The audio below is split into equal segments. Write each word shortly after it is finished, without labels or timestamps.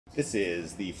This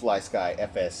is the FlySky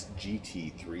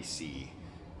FS-GT3C,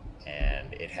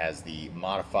 and it has the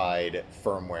modified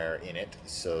firmware in it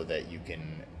so that you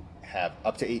can have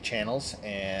up to 8 channels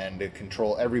and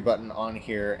control every button on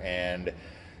here. And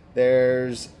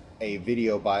there's a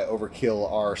video by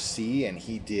OverkillRC, and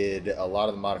he did a lot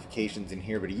of the modifications in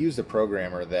here, but he used a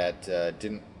programmer that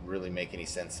didn't really make any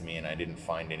sense to me, and I didn't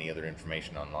find any other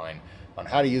information online on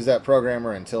how to use that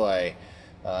programmer until I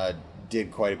did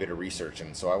quite a bit of research.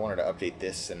 And so I wanted to update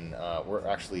this, and I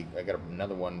got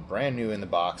another one brand new in the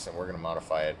box, and we're going to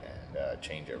modify it and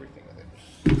change everything with it.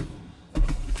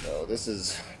 So this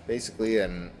is basically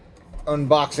an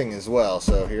unboxing as well.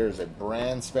 So here's a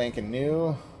brand spanking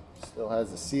new, still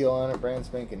has the seal on it, brand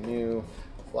spanking new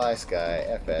FlySky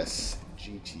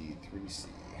FS-GT3C.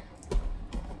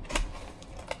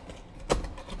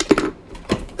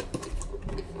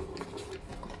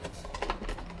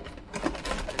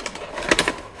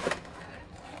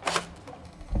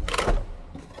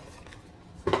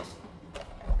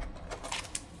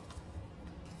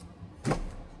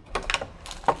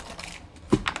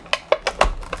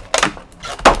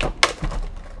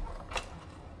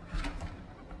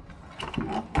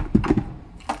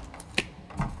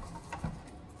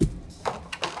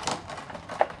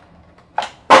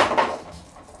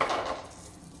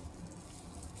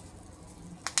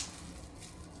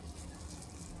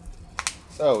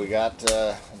 So we got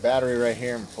a battery right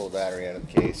here. I'm going to pull the battery out of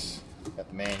the case. Got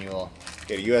the manual,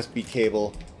 got a USB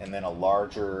cable, and then a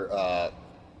larger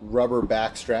rubber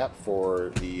back strap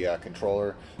for the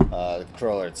controller. The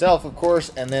controller itself, of course,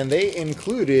 and then they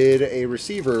included a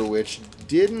receiver, which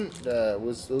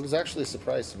was actually a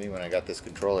surprise to me when I got this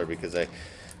controller, because I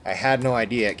had no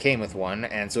idea it came with one.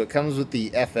 And so it comes with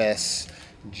the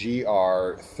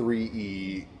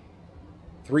FS-GR3E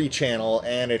 3-channel,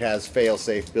 and it has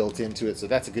fail-safe built into it, so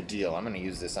that's a good deal. I'm going to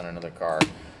use this on another car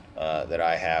that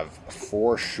I have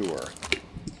for sure.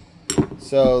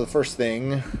 So the first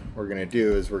thing we're going to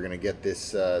do is we're going to get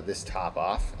this this top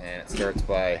off, and it starts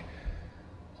by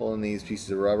pulling these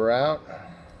pieces of rubber out.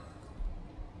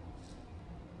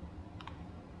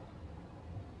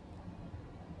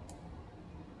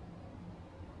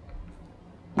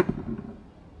 It's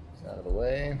out of the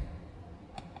way.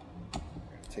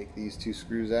 Take these 2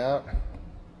 screws out.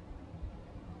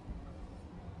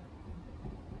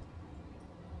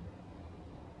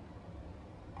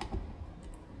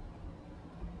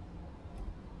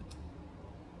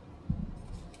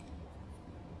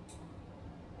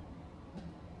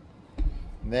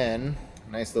 And then,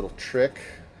 a nice little trick,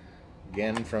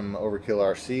 again from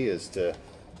OverkillRC, is to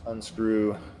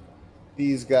unscrew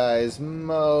these guys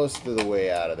most of the way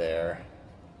out of there.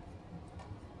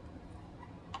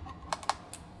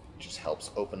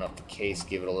 Helps open up the case,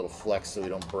 give it a little flex so we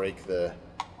don't break the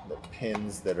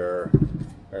pins that are,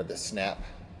 or the snap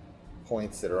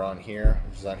points that are on here,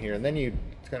 which is on here. And then you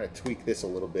kind of tweak this a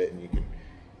little bit, and you can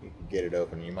get it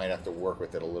open. You might have to work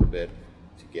with it a little bit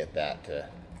to get that to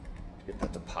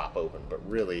pop open, but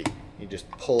really you just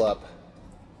pull up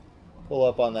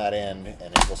on that end, and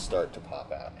it will start to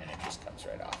pop out, and it just comes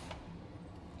right off.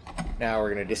 Now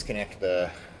we're going to disconnect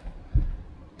the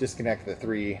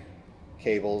 3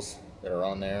 cables that are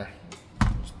on there.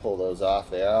 Just pull those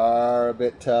off. They are a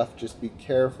bit tough. Just be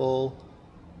careful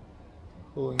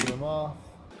pulling them off.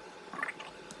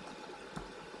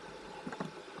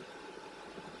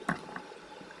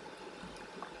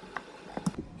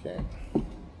 Okay.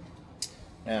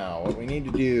 Now what we need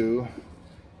to do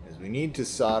is we need to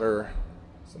solder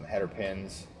some header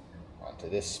pins onto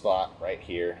this spot right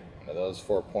here, onto those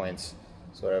 4 points.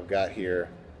 So what I've got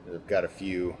here is I've got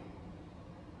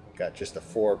got just a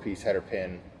 4-piece header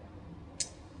pin.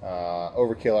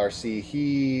 OverkillRC,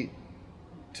 he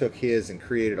took his and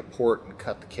created a port and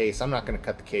cut the case. I'm not going to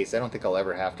cut the case. I don't think I'll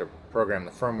ever have to program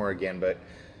the firmware again, but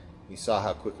you saw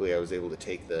how quickly I was able to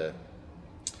take the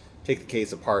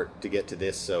case apart to get to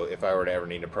this. So if I were to ever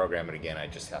need to program it again, I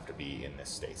just have to be in this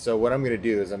state. So what I'm going to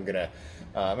do is I'm going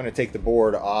to take the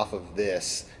board off of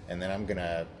this, and then I'm going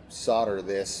to solder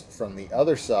this from the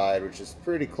other side, which is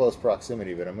pretty close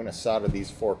proximity, but I'm going to solder these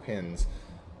 4 pins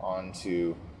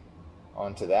onto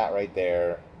that right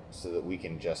there, so that we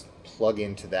can just plug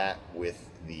into that with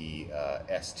the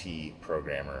ST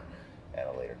programmer at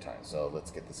a later time. So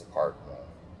let's get this apart.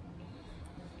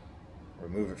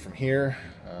 Remove it from here.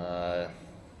 The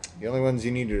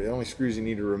only screws you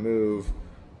need to remove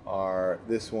are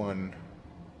this one,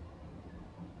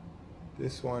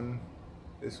 this one,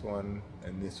 this one,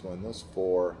 and this one. Those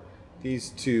 4.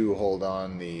 These 2 hold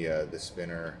on the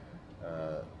spinner,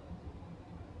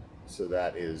 so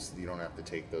that is, you don't have to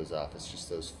take those off. It's just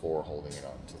those 4 holding it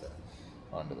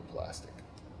onto the plastic.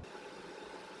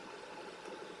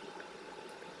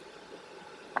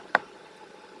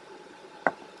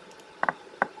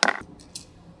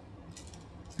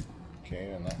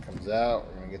 when that comes out,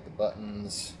 we're going to get the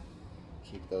buttons,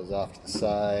 keep those off to the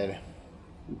side.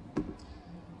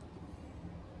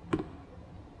 The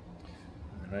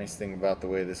nice thing about the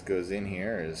way this goes in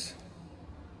here is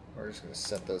we're just going to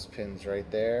set those pins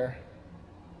right there,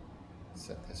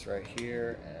 set this right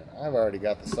here, and I've already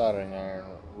got the soldering iron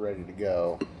ready to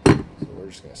go, so we're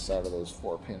just going to solder those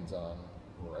 4 pins on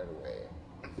right away.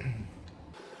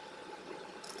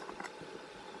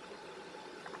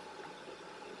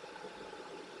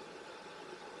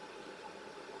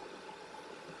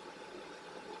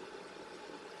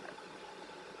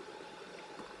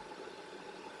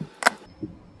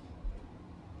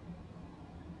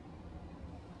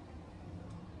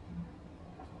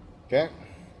 Okay,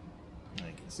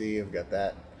 you can see I've got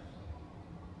that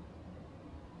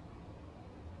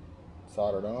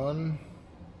soldered on,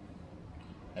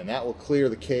 and that will clear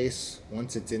the case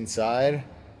once it's inside.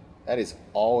 That is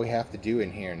all we have to do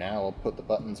in here. Now we'll put the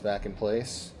buttons back in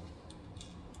place.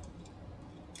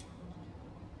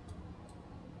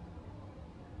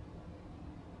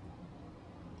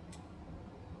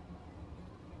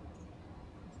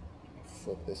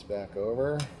 Flip this back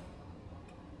over.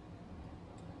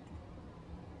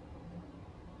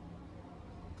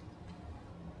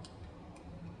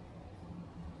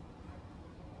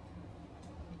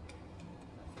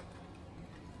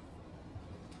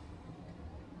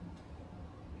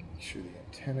 Sure the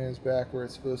antenna is back where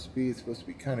it's supposed to be. It's supposed to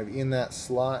be kind of in that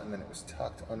slot, and then it was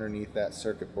tucked underneath that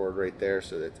circuit board right there,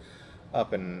 so that it's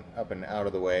up and out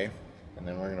of the way. And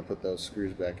then we're going to put those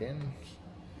screws back in.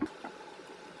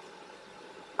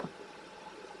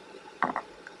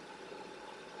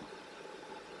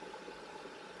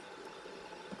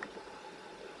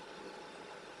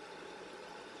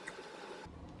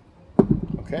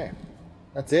 Okay,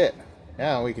 that's it.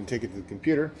 Now we can take it to the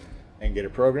computer and get a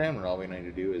program, and all we need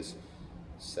to do is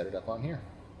set it up on here.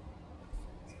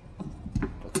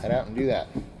 Let's head out and do that.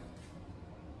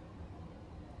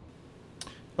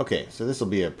 Okay, so this will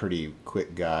be a pretty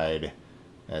quick guide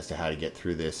as to how to get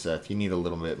through this. If you need a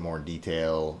little bit more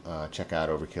detail, check out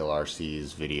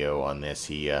OverkillRC's video on this.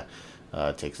 He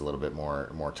takes a little bit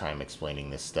more time explaining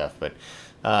this stuff, but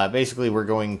basically we're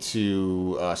going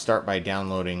to start by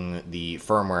downloading the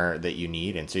firmware that you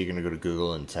need. And so you're going to go to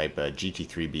Google and type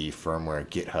GT3B firmware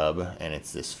GitHub, and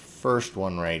it's this first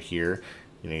one right here.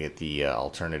 You're going to get the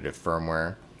alternative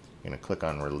firmware. You're going to click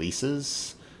on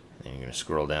releases, and you're going to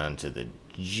scroll down to the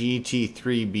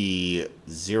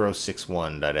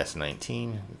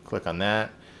GT3B061.S19. Click on that.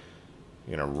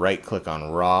 You're going to right click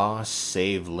on raw,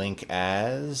 save link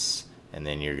as, and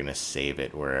then you're going to save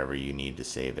it wherever you need to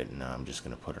save it. Now I'm just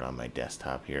going to put it on my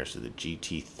desktop here. So the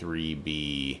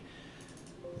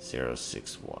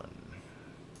GT3B061.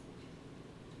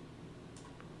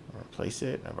 Replace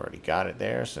it. I've already got it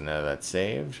there, so now that's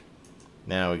saved.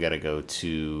 Now we got to go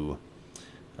to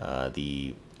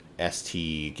the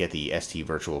ST, get the ST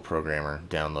Virtual Programmer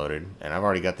downloaded, and I've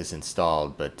already got this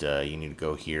installed, but you need to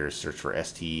go here, search for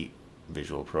ST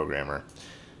Visual Programmer,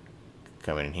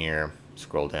 come in here,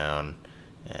 scroll down,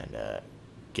 and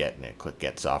click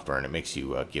Get Software, and it makes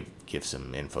you give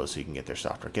some info so you can get their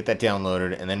software. Get that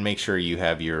downloaded, and then make sure you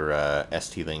have your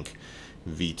ST-Link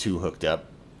V2 hooked up,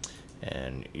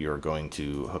 and you're going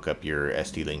to hook up your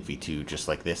ST-Link V2 just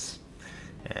like this,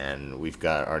 and we've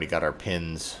already got our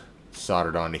pins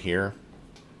soldered onto here.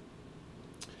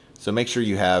 So make sure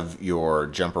you have your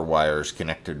jumper wires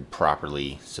connected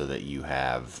properly so that you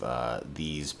have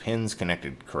these pins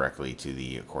connected correctly to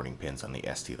the according pins on the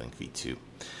ST-Link V2.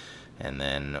 And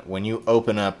then when you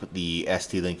open up the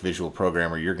ST-Link Visual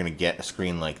Programmer, you're going to get a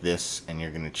screen like this, and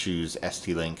you're going to choose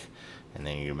ST-Link, and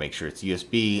then you're going to make sure it's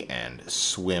USB and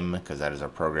SWIM, because that is our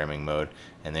programming mode.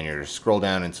 And then you're going to scroll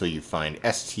down until you find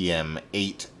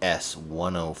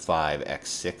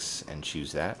STM8S105X6 and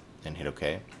choose that and hit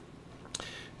OK.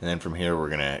 And then from here we're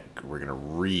gonna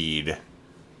read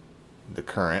the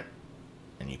current,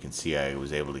 and you can see I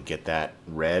was able to get that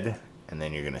read. And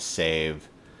then you're gonna save.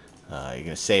 You're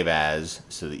gonna save as,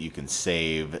 so that you can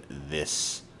save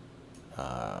this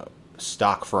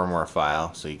stock firmware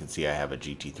file. So you can see I have a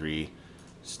GT3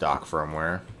 stock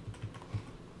firmware.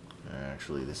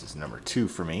 Actually, this is number 2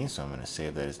 for me, so I'm going to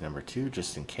save that as number 2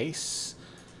 just in case,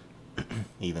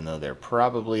 even though they're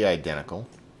probably identical.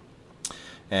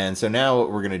 And so now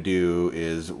what we're going to do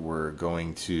is we're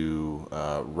going to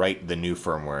write the new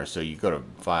firmware. So you go to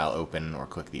File, Open, or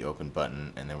click the Open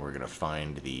button, and then we're going to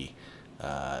find the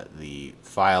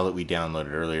file that we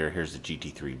downloaded earlier. Here's the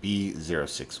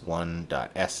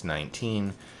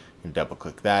GT3B061.S19. You double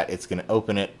click that, it's going to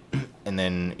open it, and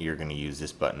then you're going to use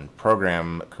this button,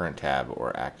 Program Current Tab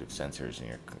or Active Sensors, and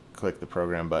you click the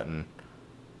Program button,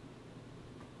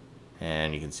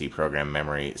 And you can see program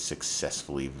memory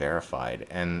successfully verified.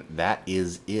 And that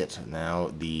is it.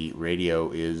 Now the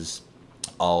radio is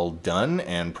all done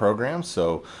and programmed,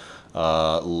 so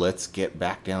let's get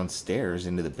back downstairs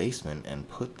into the basement and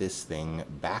put this thing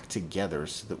back together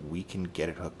so that we can get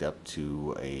it hooked up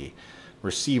to a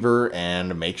receiver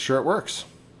and make sure it works.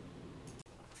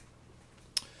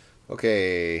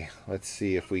 Okay, let's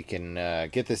see if we can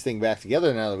get this thing back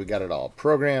together now that we got it all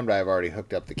programmed. I've already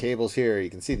hooked up the cables here. You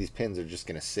can see these pins are just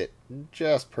going to sit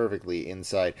just perfectly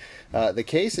inside. The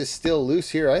case is still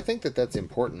loose here. I think that that's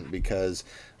important because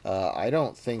I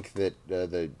don't think that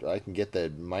I can get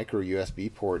the micro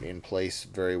USB port in place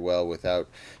very well without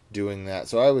doing that.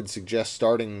 So I would suggest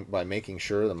starting by making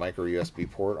sure the micro USB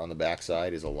port on the back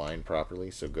side is aligned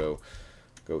properly. So go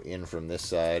in from this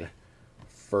side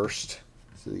first,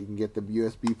 so that you can get the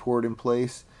USB port in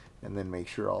place, and then make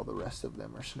sure all the rest of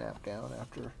them are snapped down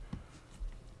after.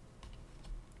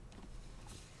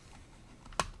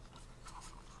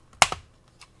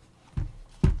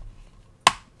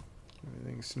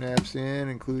 Everything snaps in,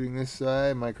 including this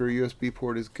side. Micro USB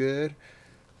port is good.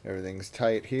 Everything's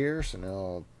tight here, so now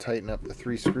I'll tighten up the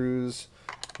 3 screws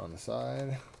on the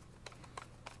side.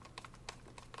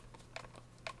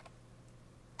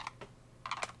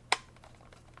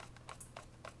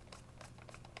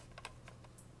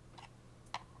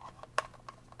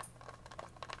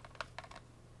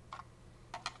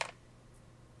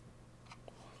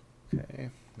 Okay,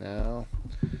 now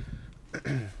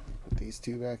put these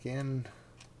 2 back in.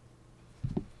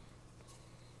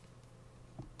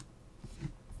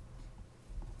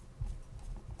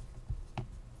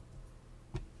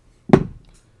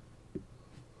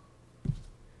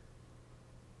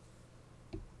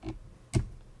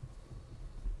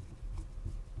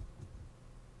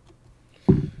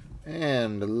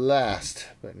 And last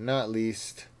but not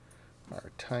least,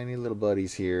 our tiny little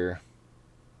buddies here.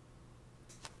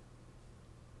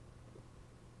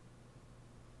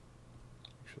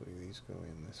 Actually, these go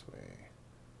in this way.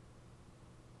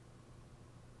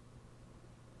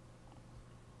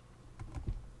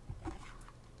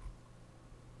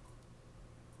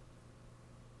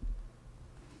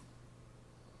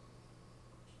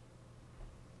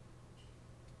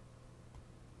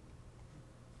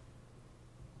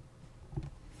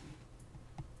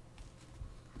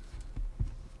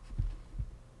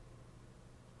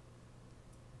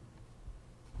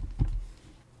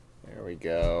 There we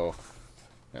go.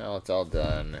 Now it's all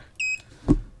done.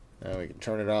 Now we can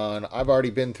turn it on. I've already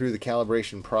been through the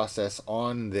calibration process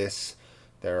on this.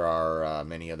 There are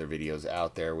many other videos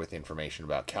out there with information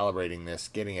about calibrating this,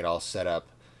 getting it all set up,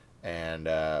 and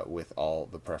with all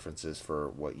the preferences for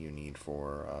what you need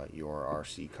for your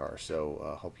RC car.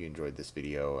 So hope you enjoyed this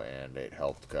video and it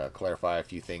helped clarify a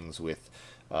few things with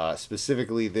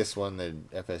specifically this one, the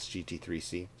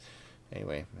FS-GT3C.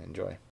 Anyway, enjoy.